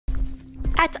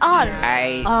at all.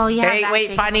 Oh yeah. Hey,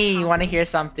 wait, funny. You want to hear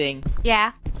something?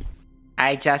 Yeah.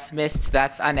 I just missed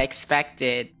That's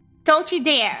Unexpected. Don't you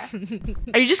dare.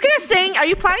 Are you just gonna sing? Are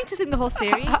you planning to sing the whole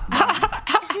series?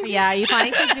 Yeah, are you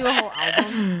planning to do a whole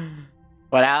album?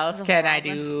 What else can I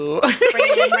do? Bring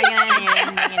it in, bring it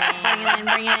in, bring it in,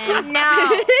 bring it in. No.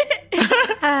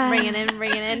 Bring it in,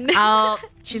 bring it in. Oh,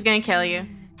 she's gonna kill you.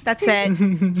 That's it.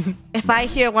 If I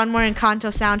hear one more Encanto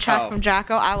soundtrack from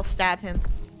Draco, I will stab him.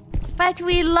 But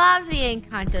we love the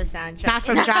Encanto soundtrack. Not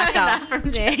from Draco. Not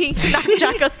from Jay. Not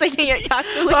Draco singing it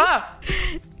constantly. Ah!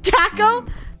 Draco?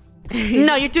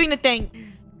 No, you're doing the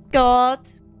thing. Gold,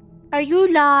 are you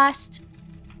lost?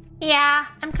 Yeah,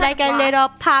 I'm kind Like of a lost. little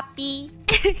puppy.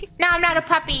 No, I'm not a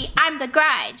puppy. I'm the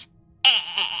Grudge.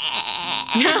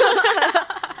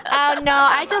 Oh no,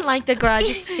 I don't like the Grudge.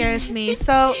 It scares me.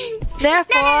 So,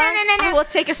 therefore, No. I will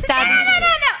take a stab.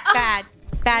 No. Bad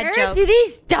Where joke. do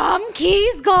these dumb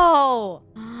keys go?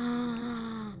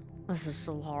 This is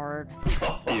so hard.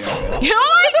 Oh my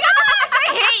gosh, I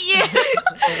hate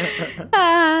you.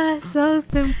 Ah, so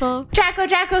simple.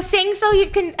 Draco, sing so you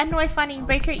can annoy Funny and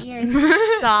break her ears.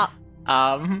 Stop.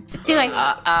 Do it.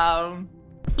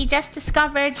 He just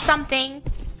discovered something.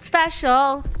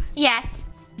 Special. Yes.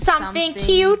 Something Something.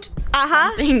 cute. Uh-huh.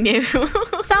 Something new.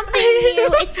 Something new.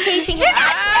 It's chasing him.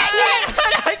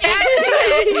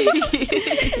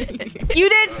 You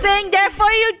didn't sing,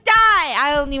 therefore you die.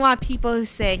 I only want people who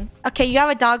sing. Okay, you have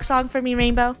a dog song for me,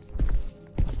 Rainbow?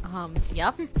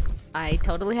 Yep. I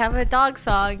totally have a dog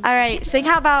song. All right, sing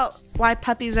how about why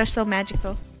puppies are so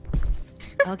magical.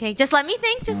 Okay, just let me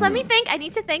think. Just let me think. I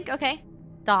need to think. Okay.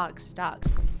 Dogs.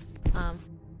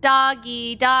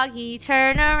 Doggy, doggy,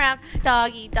 turn around.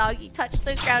 Doggy, doggy, touch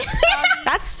the ground. Doggy,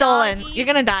 That's stolen. doggy. You're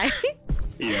gonna die.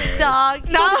 Dog.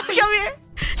 No, come here.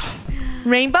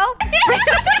 Rainbow?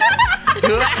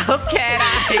 Who else can I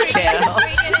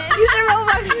kill? Use your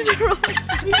Robux. Use your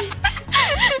Robux.